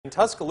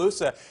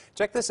Tuscaloosa.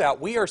 Check this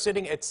out. We are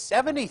sitting at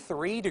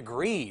 73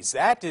 degrees.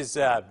 That is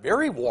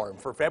very warm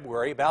for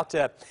February, about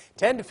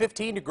 10 to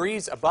 15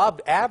 degrees above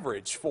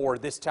average for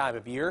this time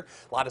of year.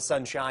 A lot of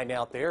sunshine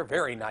out there.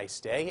 Very nice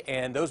day.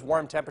 And those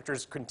warm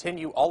temperatures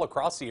continue all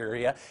across the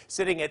area,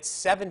 sitting at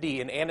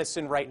 70 in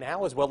Anniston right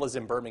now, as well as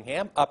in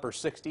Birmingham, upper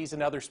 60s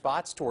in other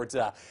spots towards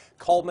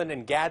Coleman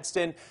and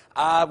Gadsden.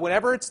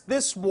 Whenever it's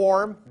this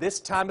warm, this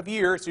time of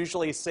year, it's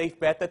usually a safe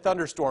bet that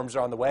thunderstorms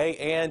are on the way,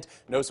 and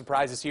no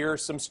surprises here,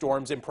 some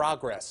storms in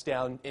progress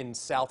down in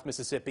South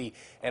Mississippi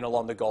and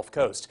along the Gulf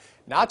Coast.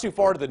 Not too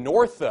far to the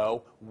north,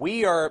 though,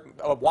 we are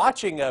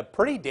watching a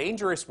pretty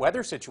dangerous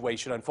weather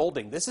situation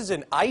unfolding. This is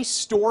an ice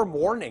storm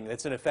warning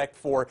that's in effect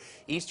for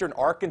eastern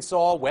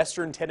Arkansas,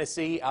 western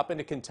Tennessee, up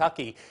into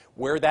Kentucky,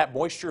 where that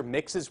moisture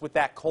mixes with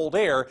that cold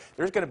air.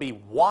 There's going to be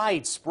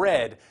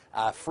widespread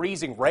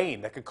freezing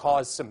rain that could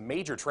cause some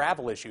major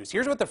travel issues.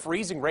 Here's what the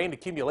freezing rain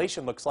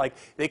accumulation looks like.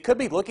 They could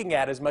be looking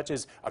at as much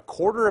as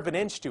 1/4 of an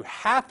inch to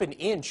 1/2 an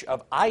inch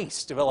of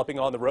ice developing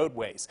on the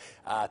roadways.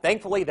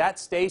 Thankfully, that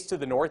stays to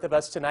the north of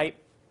us tonight.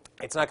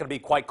 It's not going to be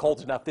quite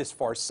cold enough this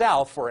far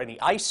south for any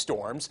ice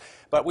storms,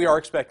 but we are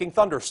expecting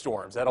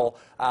thunderstorms. That'll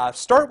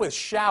start with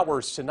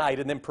showers tonight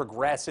and then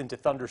progress into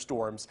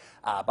thunderstorms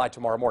by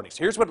tomorrow morning.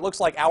 So here's what it looks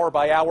like hour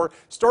by hour.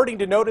 Starting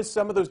to notice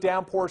some of those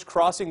downpours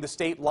crossing the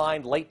state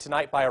line late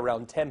tonight by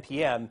around 10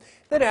 p.m.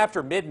 Then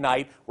after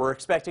midnight, we're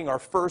expecting our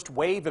first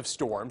wave of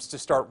storms to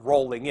start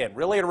rolling in.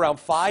 Really at around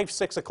 5,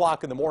 6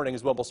 o'clock in the morning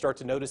is when we'll start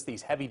to notice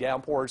these heavy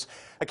downpours.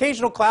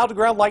 Occasional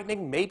cloud-to-ground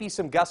lightning, maybe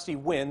some gusty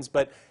winds,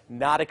 but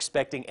not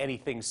expecting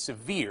anything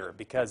severe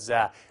because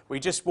we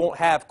just won't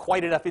have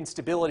quite enough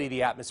instability in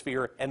the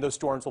atmosphere, and those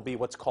storms will be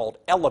what's called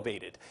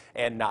elevated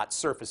and not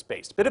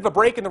surface-based. Bit of a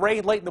break in the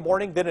rain late in the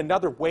morning, then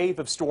another wave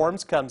of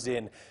storms comes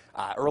in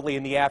early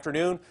in the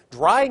afternoon,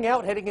 drying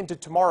out heading into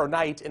tomorrow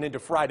night and into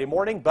Friday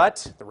morning,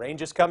 but the rain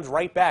just comes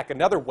right back.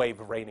 Another wave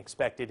of rain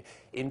expected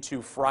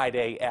into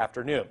Friday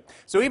afternoon.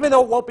 So even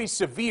though it won't be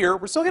severe,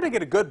 we're still going to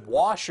get a good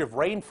wash of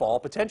rainfall,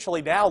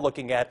 potentially now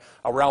looking at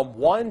around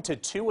 1 to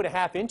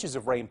 2.5 inches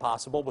of rain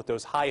possible, with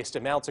those highest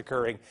amounts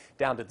occurring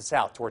down to the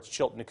south towards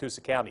Chilton and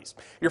Coosa counties.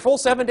 Your full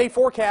 7-day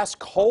forecast,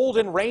 cold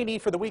and rainy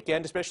for the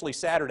weekend, especially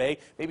Saturday,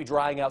 maybe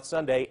drying out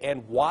Sunday,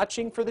 and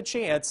watching for the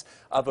chance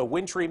of a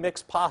wintry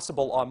mix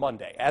possible on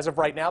Monday. As of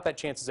right now, that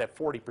chance is at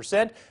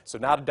 40%, so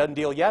not a done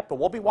deal yet, but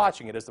we'll be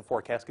watching it as the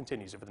forecast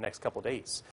continues over the next couple of days.